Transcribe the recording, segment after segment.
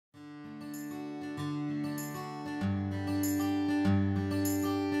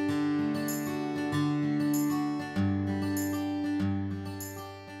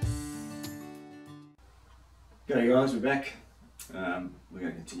G'day guys, we're back. We're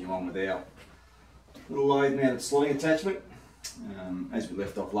going to continue on with our little lathe mounted slotting attachment. As we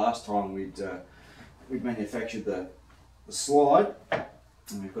left off last time, we'd manufactured the slide,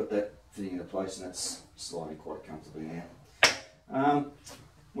 and we've got that fitting into place, and that's sliding quite comfortably now.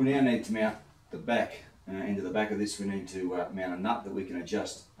 We now need to mount the back. Into the back of this, we need to mount a nut that we can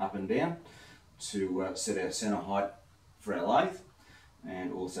adjust up and down to set our centre height for our lathe,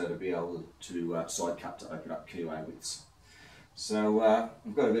 and also to be able to side cut to open up keyway widths. So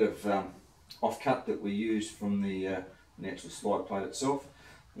we've got a bit of offcut that we used from the actual slide plate itself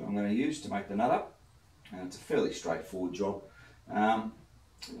that I'm going to use to make the nut up, and it's a fairly straightforward job.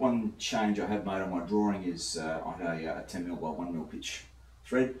 One change I have made on my drawing is I had a 10mm by 1mm pitch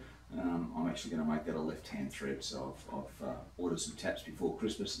thread. I'm actually going to make that a left-hand thread, so I've ordered some taps before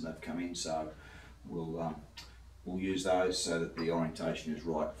Christmas and they've come in, so we'll use those so that the orientation is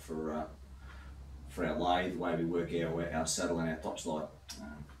right for our lathe, the way we work our saddle and our top slide.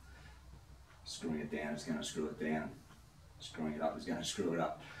 Screwing it down is going to screw it down, screwing it up is going to screw it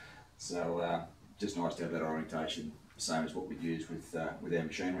up. So just nice to have that orientation, same as what we'd use with our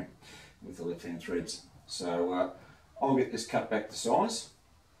machinery, with the left-hand threads. So I'll get this cut back to size,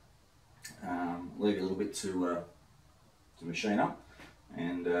 leave it a little bit to machine up,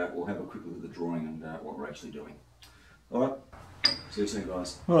 and we'll have a quick look at the drawing and what we're actually doing. Alright, see you soon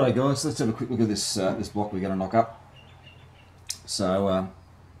guys. Alright guys, let's have a quick look at this this block we're going to knock up. So I've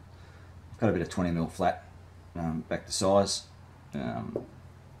got a bit of 20mm flat back to size.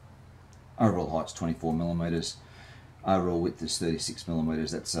 Overall height's 24mm, overall width is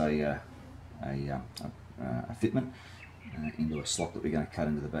 36mm. That's a fitment into a slot that we're going to cut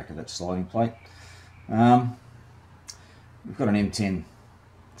into the back of that sliding plate. We've got an M10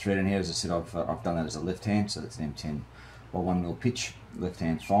 thread in here. As I said, I've done that as a left hand, so that's an M10 by 1mm pitch, left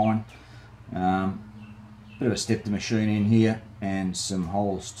hand fine. Bit of a step to machine in here and some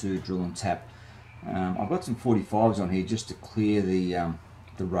holes to drill and tap. I've got some 45s on here just to clear the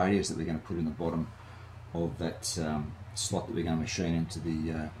radius that we're going to put in the bottom of that slot that we're going to machine into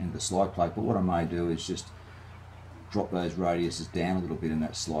the slide plate. But what I may do is just drop those radiuses down a little bit in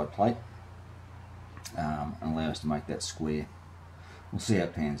that slide plate and allow us to make that square. We'll see how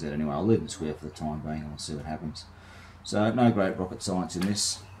it pans out anyway. I'll leave it square for the time being and we'll see what happens. So no great rocket science in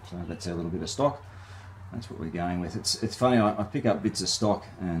this. So that's our little bit of stock. That's what we're going with. It's funny, I pick up bits of stock,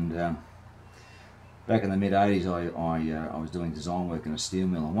 and back in the mid 80s I was doing design work in a steel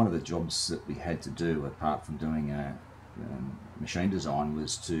mill, and one of the jobs that we had to do apart from doing machine design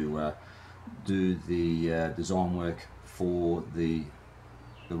was to do the design work for the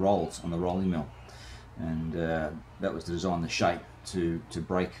rolls on the rolling mill, and that was to design the shape to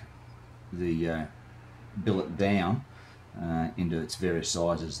break the billet down into its various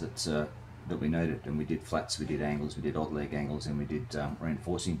sizes that we needed. And we did flats, we did angles, we did odd leg angles, and we did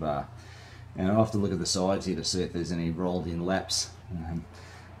reinforcing bar. And I have to look at the sides here to see if there's any rolled in laps.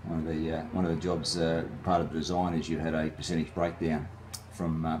 One of the jobs, part of the design, is you had a percentage breakdown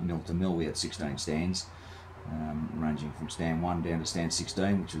from mill to mill. We had 16 stands, ranging from stand 1 down to stand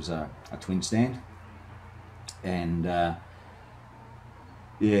 16, which was a twin stand. And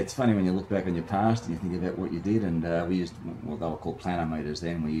yeah, it's funny when you look back on your past and you think about what you did. And we used, well, they were called planometers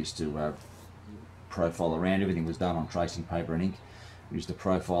then. We used to profile around. Everything was done on tracing paper and ink. We used to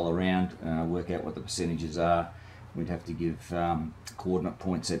profile around, work out what the percentages are. We'd have to give coordinate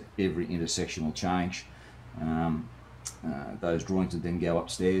points at every intersectional change. Those drawings would then go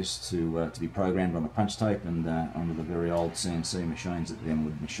upstairs to be programmed on a punch tape and onto the very old CNC machines that then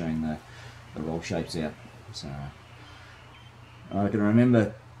would machine the roll shapes out. So I can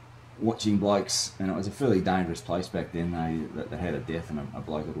remember watching blokes, and it was a fairly dangerous place back then. They had a death, and a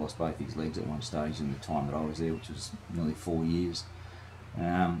bloke had lost both his legs at one stage in the time that I was there, which was nearly 4 years.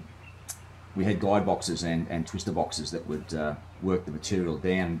 We had guide boxes and twister boxes that would work the material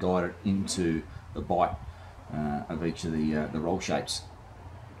down and guide it into the bite of each of the roll shapes.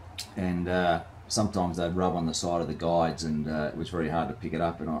 And sometimes they'd rub on the side of the guides, and it was very hard to pick it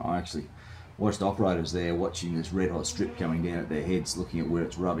up. And I actually watched operators there watching this red hot strip coming down at their heads, looking at where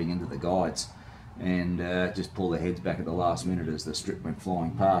it's rubbing into the guides, and just pull their heads back at the last minute as the strip went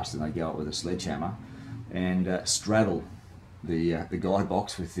flying past, and they go up with a sledgehammer and straddle the guide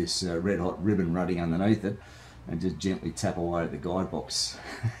box with this red hot ribbon running underneath it, and just gently tap away at the guide box.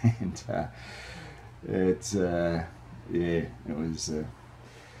 And yeah, it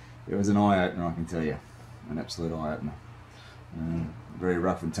was an eye opener, I can tell you, an absolute eye opener. Very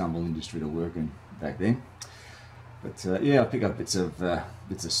rough and tumble industry to work in back then. But yeah, I pick up bits of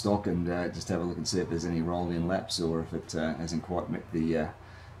stock and just have a look and see if there's any rolled in laps, or if it hasn't quite met the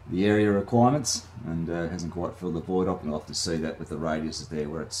the area requirements, and hasn't quite filled the void up. You'll often see that with the radiuses there,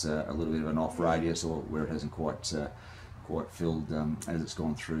 where it's a little bit of an off radius, or where it hasn't quite filled as it's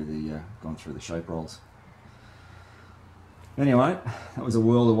gone through the shape rolls. Anyway, that was a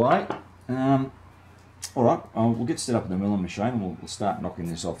world away. All right, we'll get set up in the milling machine, and we'll start knocking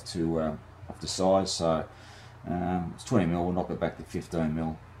this off to size. So it's 20 mil. We'll knock it back to 15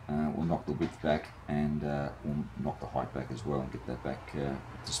 mil. We'll knock the width back, and we'll knock the height back as well, and get that back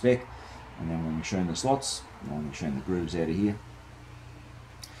to spec. And then we'll machine the slots, and we'll machine the grooves out of here.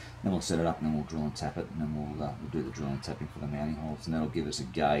 Then we'll set it up, and then we'll drill and tap it, and then we'll do the drill and tapping for the mounting holes, and that'll give us a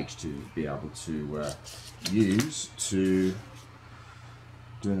gauge to be able to use to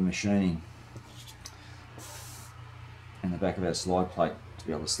do the machining in the back of our slide plate to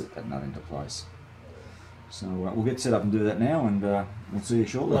be able to slip that nut into place. So we'll get set up and do that now, and we'll see you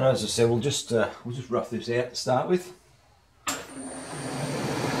shortly. Right, as I said, we'll just rough this out to start with.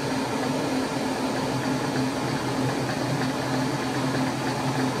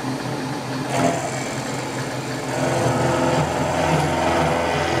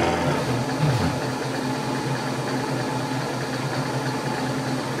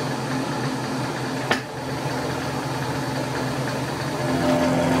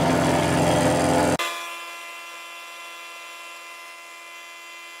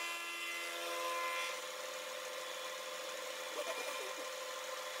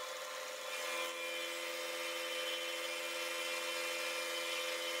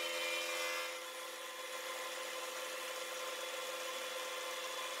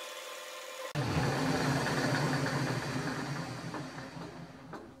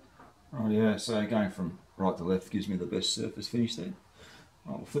 Oh yeah, so going from right to left gives me the best surface finish there.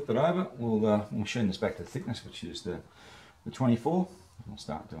 Right, we'll flip it over, we'll machine this back to thickness, which is the 24. We'll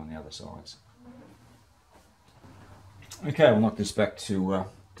start doing the other sides. Okay, we'll knock this back to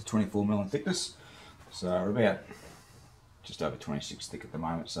 24 mil in thickness. So we're about just over 26 thick at the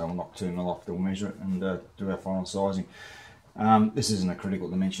moment, so we'll knock 2 mil off, we'll measure it, and do our final sizing. This isn't a critical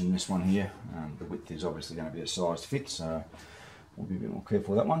dimension, this one here. The width is obviously going to be a sized fit, so we'll be a bit more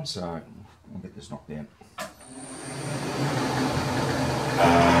careful with that one, so we'll get this knocked down.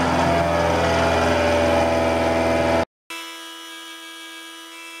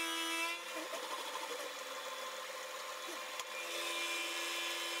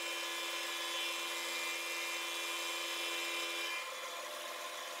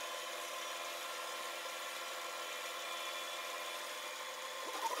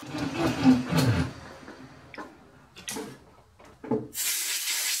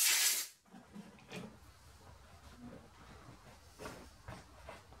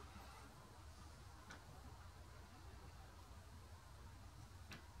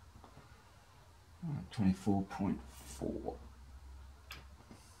 Right, 24.4.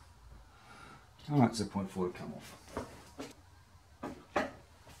 Alright, so 0.4 to come off.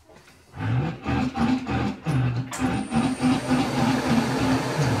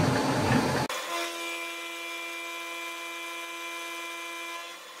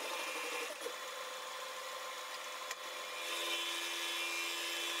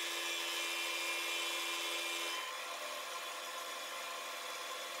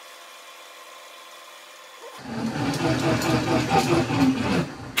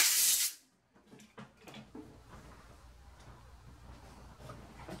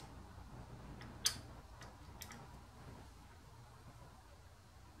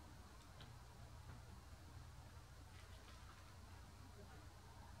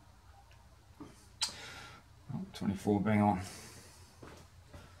 Oh, 24 bang on.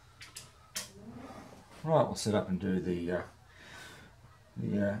 Right, we'll set up and do the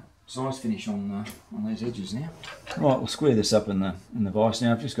size finish on these edges now. Right, we'll square this up in the vise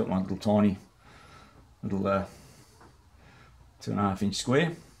now. I've just got my little tiny little 2.5 inch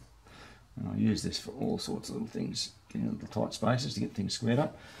square, and I'll use this for all sorts of little things, getting little tight spaces to get things squared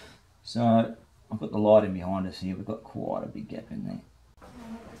up. So I've got the lighting behind us here. We've got quite a big gap in there.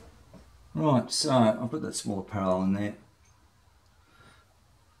 Right, so I've got that smaller parallel in there.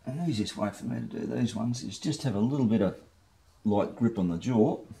 And the easiest way for me to do these ones is just have a little bit of light grip on the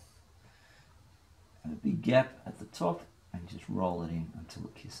jaw and a big gap at the top, and just roll it in until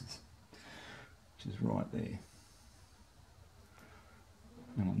it kisses, which is right there.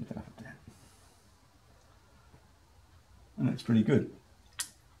 And we'll get up at that. And that's pretty good.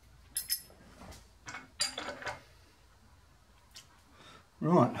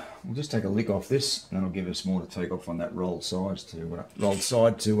 Right, we'll just take a lick off this, and that'll give us more to take off on that rolled side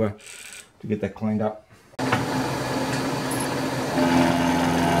to get that cleaned up.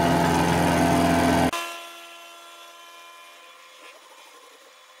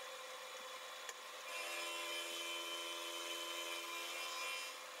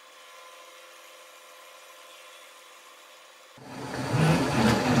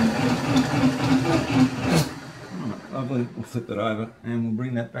 Lovely, we'll flip it over and we'll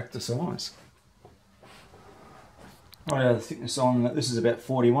bring that back to size. Right, the thickness on this is about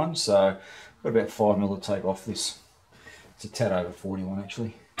 41, so got about 5mm to take off this. It's a tad over 41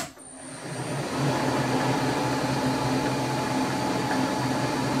 actually.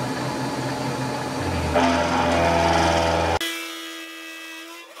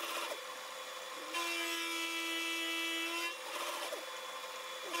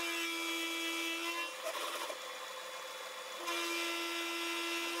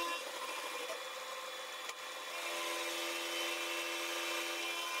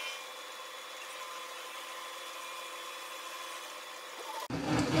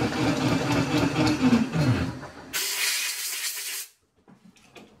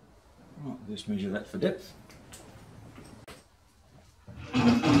 Right, just measure that for depth.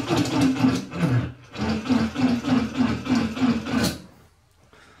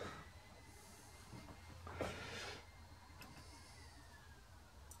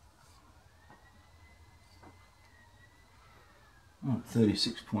 Right,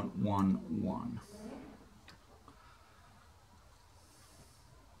 36.11.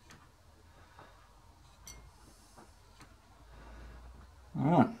 All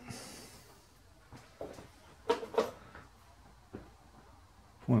right.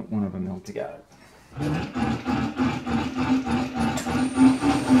 0.1 of a mil to go.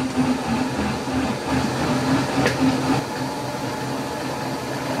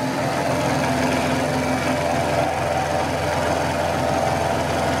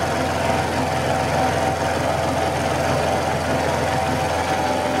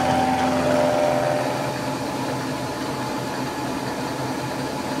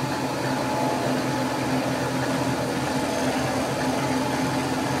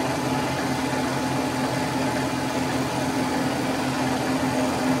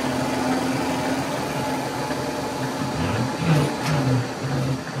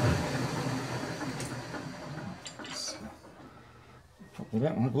 Pop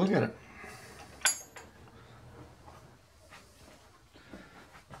that one, have a look at it.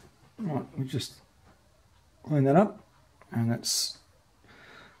 Right, we just clean that up, and that's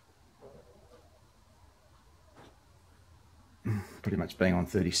pretty much bang on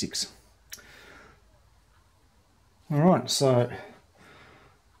 36. Alright, so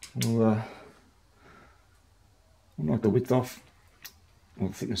we'll knock the width off, or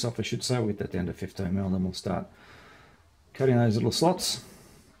the thickness off I should say. We'll get that down to 15mm, then we'll start cutting those little slots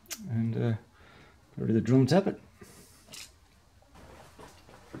and ready to drill and tap it.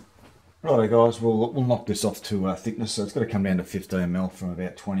 Righto guys, we'll knock this off to thickness, so it's got to come down to 15mm from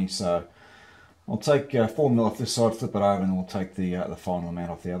about 20, so I'll take 4mm off this side, flip it over, and then we'll take the final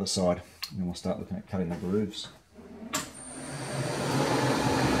amount off the other side, and then we'll start looking at cutting the grooves.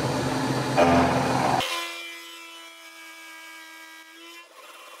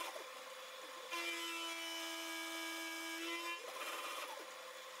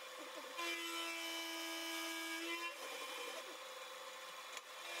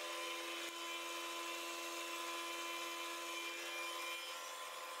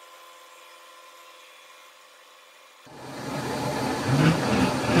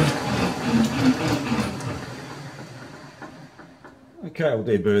 Okay, we'll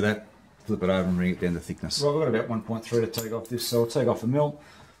deburr that, flip it over and bring it down to thickness. Well, I've got about 1.3 to take off this, so I'll take off a mil,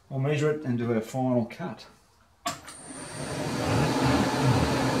 I'll measure it and do our final cut.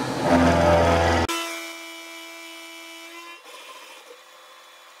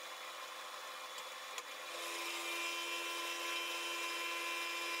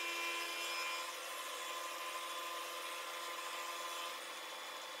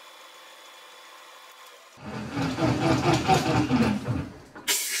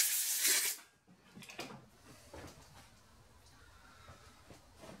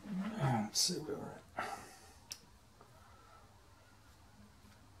 Let's see where we're at.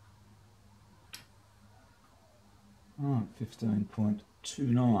 Oh,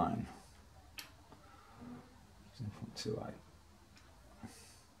 15.29. 15.28.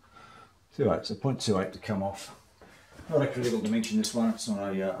 28, so 0.28 to come off. Not a critical dimension this one, it's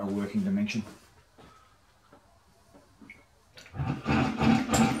not a working dimension.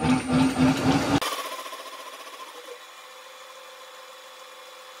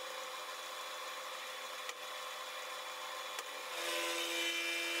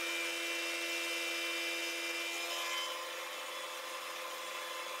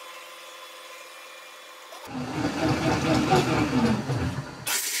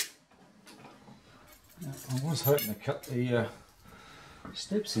 I was hoping to cut the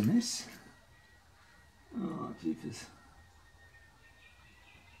steps in this. Oh, jeepers.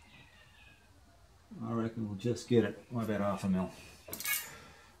 I reckon we'll just get it by about 1/2 mil.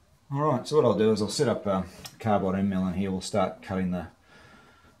 Alright, so what I'll do is I'll set up a carbide end mill in here. We'll start cutting the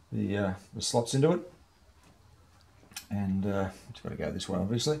slots into it. And it's got to go this way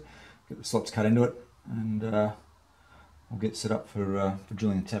obviously. Get the slots cut into it, and we'll get set up for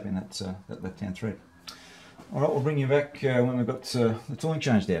drilling and tapping that left-hand thread. Alright, we'll bring you back when we've got the tooling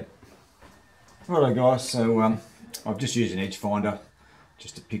changed out. Righto guys, so I've just used an edge finder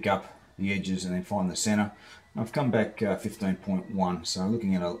just to pick up the edges and then find the centre. I've come back 15.1, so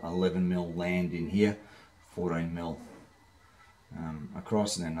looking at 11 mil land in here, 14 mil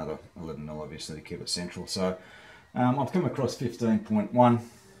across, and then another 11 mil obviously to keep it central. So I've come across 15.1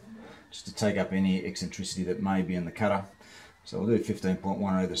 just to take up any eccentricity that may be in the cutter. So we'll do 15.1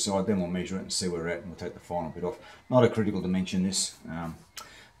 on either side, then we'll measure it and see where we're at, and we'll take the final bit off. Not a critical dimension this,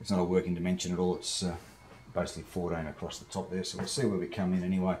 it's not a working dimension at all, it's basically 14 across the top there, so we'll see where we come in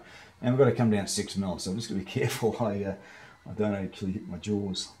anyway. And we've got to come down 6 mil, so I'm just going to be careful I don't actually hit my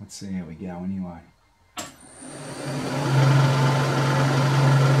jaws. Let's see how we go anyway.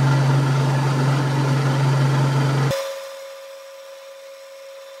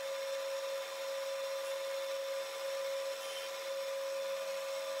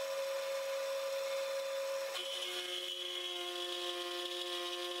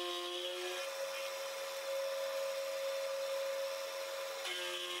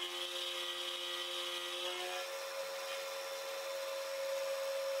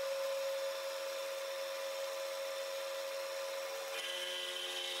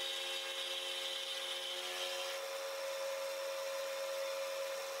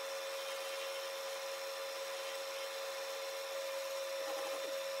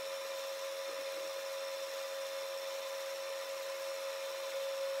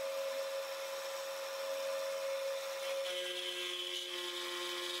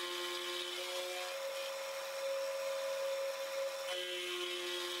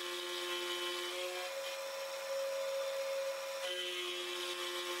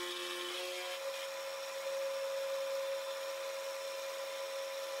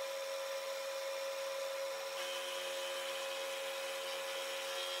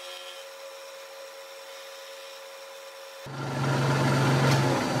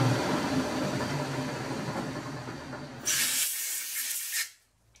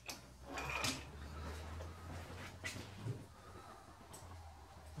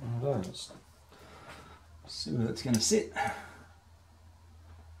 Let's see where that's going to sit. I'm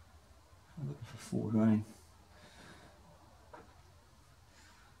looking for 14.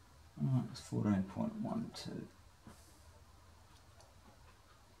 Alright, it's 14.12.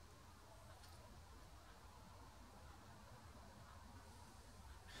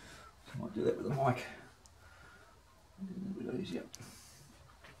 I might do that with the mic. A little bit easier.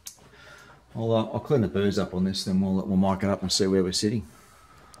 I'll clean the burrs up on this, then we'll mic it up and see where we're sitting.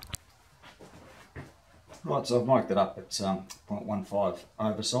 Right, so I've mic'd it up at 0.15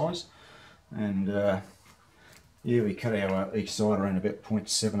 oversize, and yeah, we cut our each side around about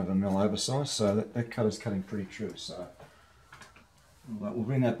 0.7 of a mil oversize, so that cutter's cutting pretty true. So we'll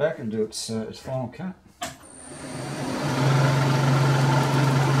bring that back and do its final cut.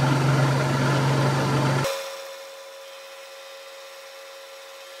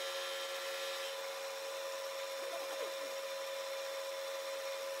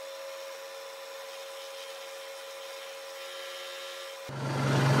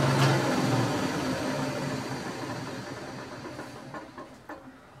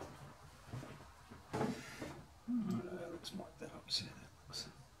 Let's mic that up, see how that looks.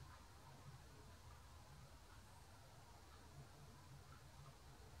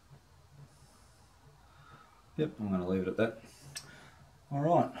 Yep, I'm going to leave it at that.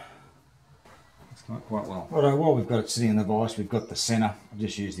 Alright, that's come out quite well. Righto, while we've got it sitting in the vise, we've got the centre. I've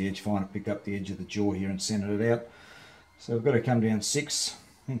just used the edge finder to pick up the edge of the jaw here and centre it out. So we've got to come down 6,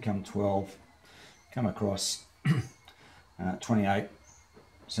 then come 12, come across 28,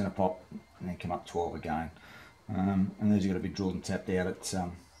 centre pop, and then come up 12 again. And these are going to be drilled and tapped out at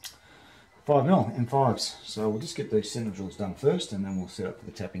 5 mil in 5s. So we'll just get these centre drills done first, and then we'll set up for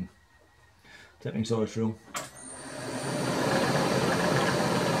the tapping size drill.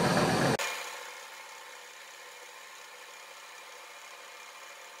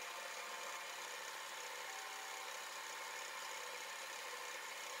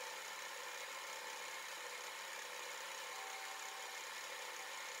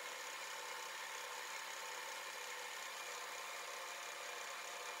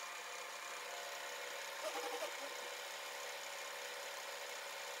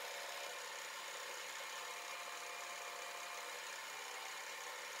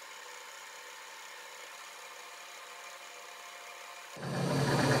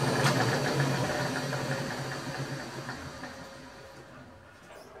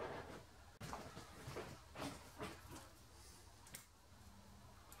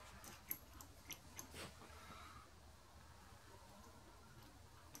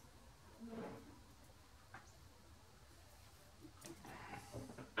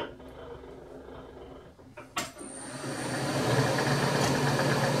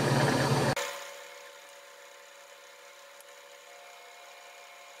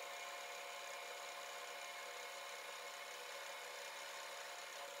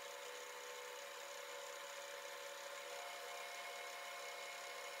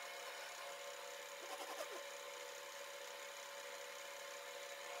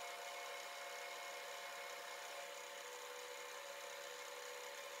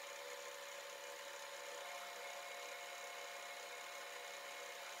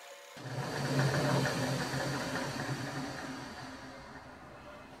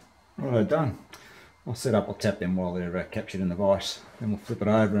 auto done. I'll tap them while they're captured in the vise, then we'll flip it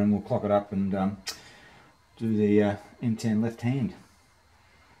over and we'll clock it up and do the M10 left hand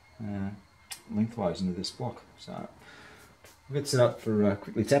lengthwise into this block. So we'll get set up for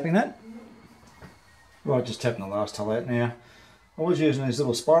quickly tapping that. Right, just tapping the last hull out now. I was using these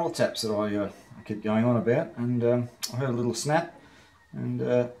little spiral taps that I kept going on about, and I heard a little snap, and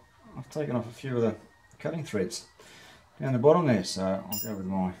I've taken off a few of the cutting threads down the bottom there, so I'll go with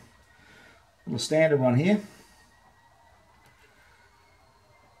my little standard one here.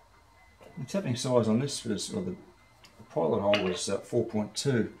 The tapping size on this was, or the pilot hole was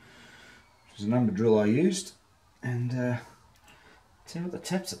 4.2, which is the number drill I used, and tell you what, the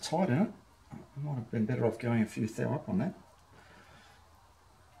taps are tight in it. I might have been better off going a few thou up on that.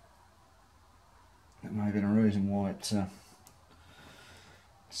 That may have been a reason why it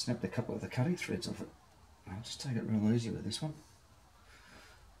snapped a couple of the cutting threads off it. I'll just take it real easy with this one.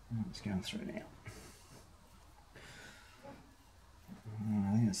 It's going through now.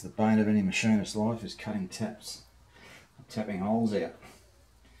 I think that's the bane of any machinist's life, is cutting taps, tapping holes out.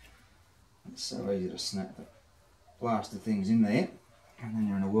 It's so easy to snap the blasted things in there, and then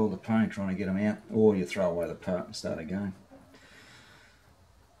you're in a world of pain trying to get them out, or you throw away the part and start again.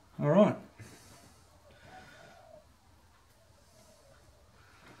 Alright.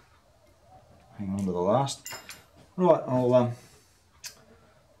 Hang on to the last. Right, I'll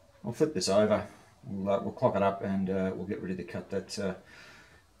flip this over. We'll clock it up and we'll get ready to cut that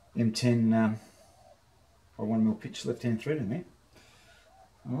M10 by 1mm pitch left hand thread in there.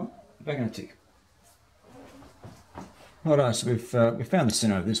 Alright, back in a tick. Alright, so we've found the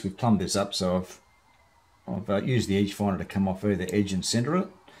centre of this. We've plumbed this up, so I've used the edge finder to come off either edge and centre it,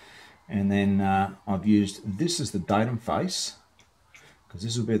 and then I've used this as the datum face, because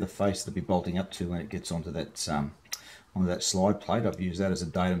this will be the face that'll be bolting up to when it gets onto that slide plate. I've used that as a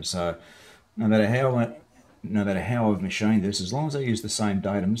datum, so no matter how I've machined this, as long as I use the same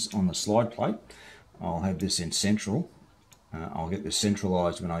datums on the slide plate, I'll have this in central. I'll get this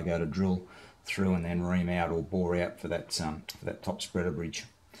centralised when I go to drill through and then ream out or bore out for that top spreader bridge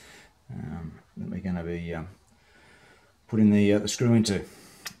that we're going to be putting the screw into.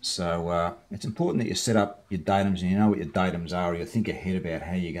 So it's important that you set up your datums and you know what your datums are, or you think ahead about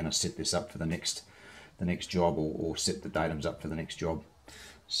how you're going to set this up for the next job, or set the datums up for the next job.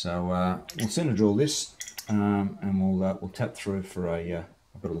 So we'll center drill this and we'll tap through for a.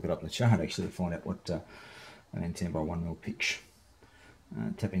 I've got to look it up in the chart actually to find out what an M10 by 1mm pitch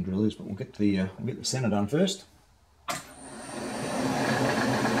tapping drill is, but we'll get the center done first.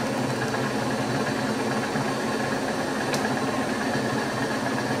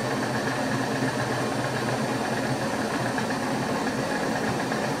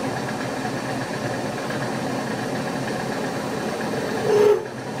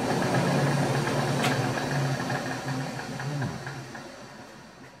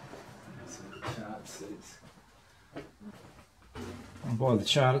 By the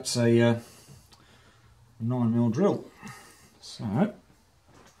chart, it's a 9mm drill. So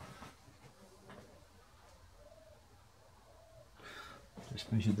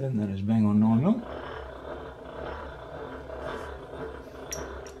just measured that, and that is bang on 9mm.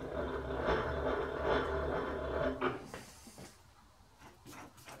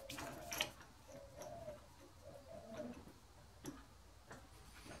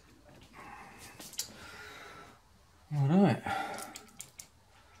 Alright.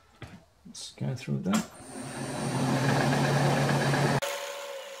 Let's go through that.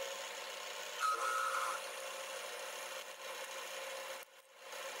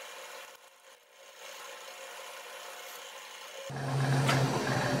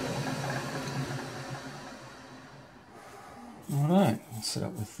 Alright, I'll set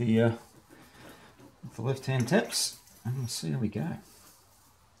up with the left-hand taps and we'll see how we go.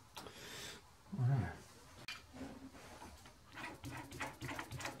 Alright.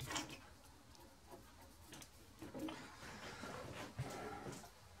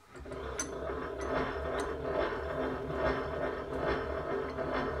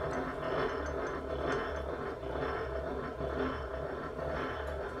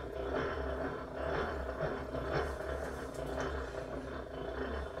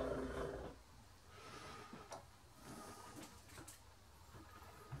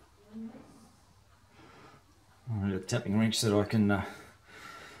 A tapping wrench that I can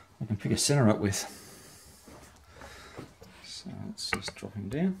pick a center up with. So let's just drop him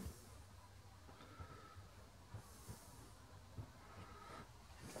down.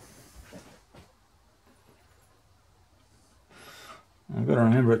 I've got to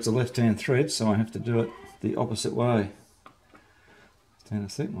remember it's a left-hand thread, so I have to do it the opposite way. And I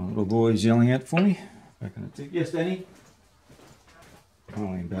think my little boy's yelling out for me. Back on the tip. Yes, Danny?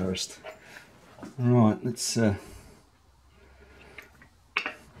 I'm embarrassed. Alright, let's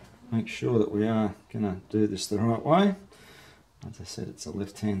make sure that we are going to do this the right way. As I said, it's a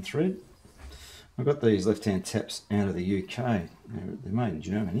left-hand thread. I got these left-hand taps out of the UK. They're made in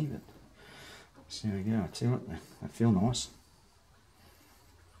Germany, but so there we go. I tell you what, they feel nice.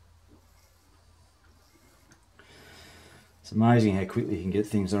 It's amazing how quickly you can get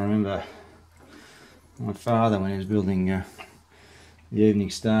things. I remember my father, when he was building the Evening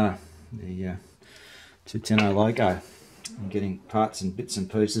Star, the 210 Loco, and getting parts and bits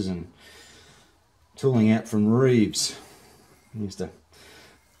and pieces and tooling out from Reeves. He used to,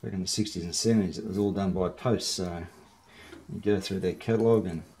 back in the 60s and 70s, it was all done by post, so you'd go through their catalogue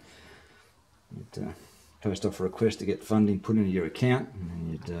and you'd post off a request to get funding put into your account, and then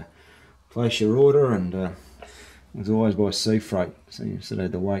you'd place your order, and it was always by sea freight, so you sort of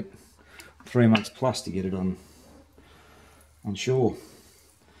had to wait 3 months plus to get it on shore.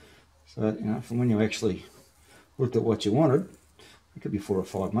 So, you know, from when you actually looked at what you wanted, it could be 4 or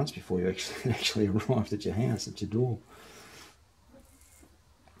 5 months before you actually arrived at your house, at your door.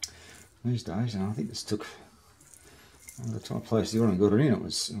 These days, and I think this took, by the time I placed the order and got it in, it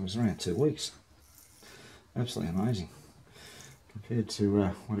was around 2 weeks. Absolutely amazing compared to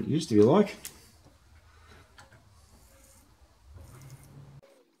what it used to be like.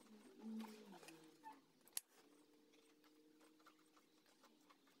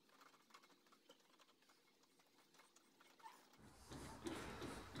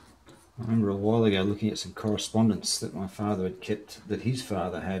 I remember a while ago looking at some correspondence that my father had kept, that his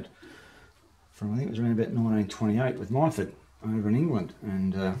father had from, I think it was around about 1928 with Myford over in England,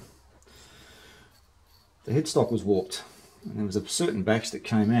 and the headstock was warped, and there was a certain batch that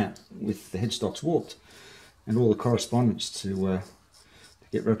came out with the headstocks warped, and all the correspondence to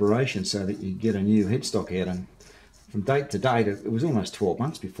get reparations so that you get a new headstock out, and from date to date it was almost 12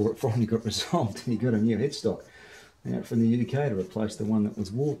 months before it finally got resolved and he got a new headstock out from the UK to replace the one that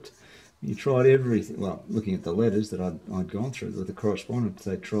was warped. You tried everything, well, looking at the letters that I'd gone through with the correspondence,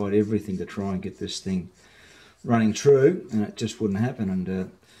 they tried everything to try and get this thing running true, and it just wouldn't happen. And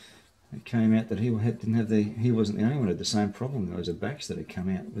it came out that he wasn't the only one who had the same problem. There was a batch that had come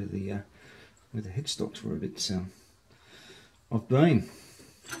out where the headstocks were a bit off beam.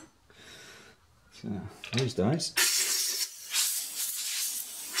 So these days,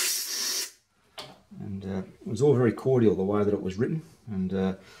 and it was all very cordial the way that it was written,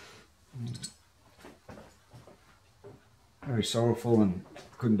 and very sorrowful, and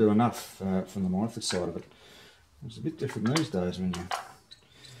couldn't do enough from the Myford side of it. It was a bit different these days when you,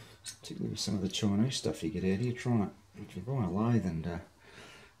 particularly with some of the Chinese stuff you get out here, trying to, if you buy a lathe and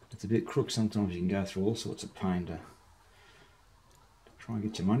it's a bit crook, sometimes you can go through all sorts of pain to try and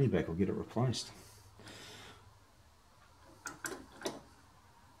get your money back or get it replaced.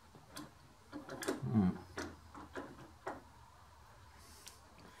 Right.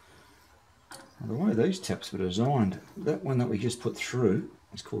 The way these taps were designed, that one that we just put through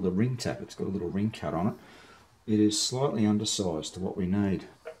is called a ring tap. It's got a little ring cut on it. It is slightly undersized to what we need.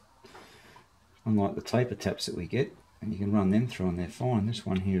 Unlike the taper taps that we get, and you can run them through and they're fine. This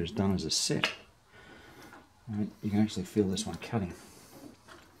one here is done as a set. And you can actually feel this one cutting.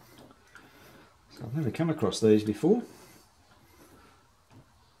 So I've never come across these before.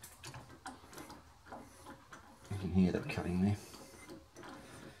 You can hear that cutting there.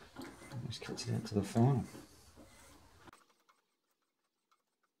 Just cuts it out to the final.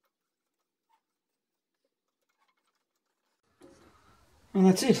 And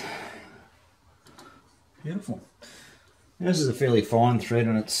that's it. Beautiful. Now, this is a fairly fine thread,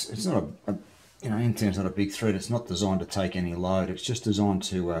 and it's not a you know, N10's not a big thread. It's not designed to take any load. It's just designed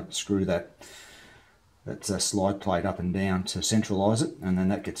to screw that slide plate up and down to centralise it, and then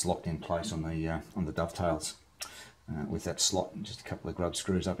that gets locked in place on the dovetails. With that slot, just a couple of grub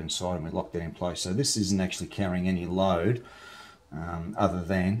screws up inside, and we lock that in place. So this isn't actually carrying any load other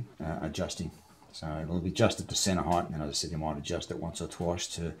than adjusting. So it'll be adjusted to centre height, and then, as I said, you might adjust it once or twice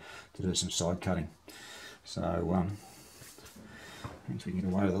to do some side cutting. So hence we can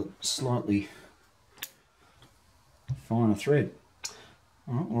get away with a slightly finer thread.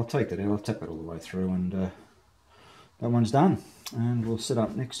 Alright, well, I'll take that out, I'll tap it all the way through, and that one's done. And we'll set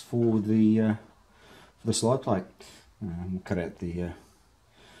up next for the slide plate. We'll cut out the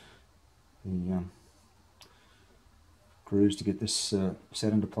grooves to get this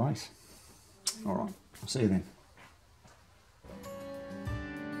set into place. Alright, I'll see you then.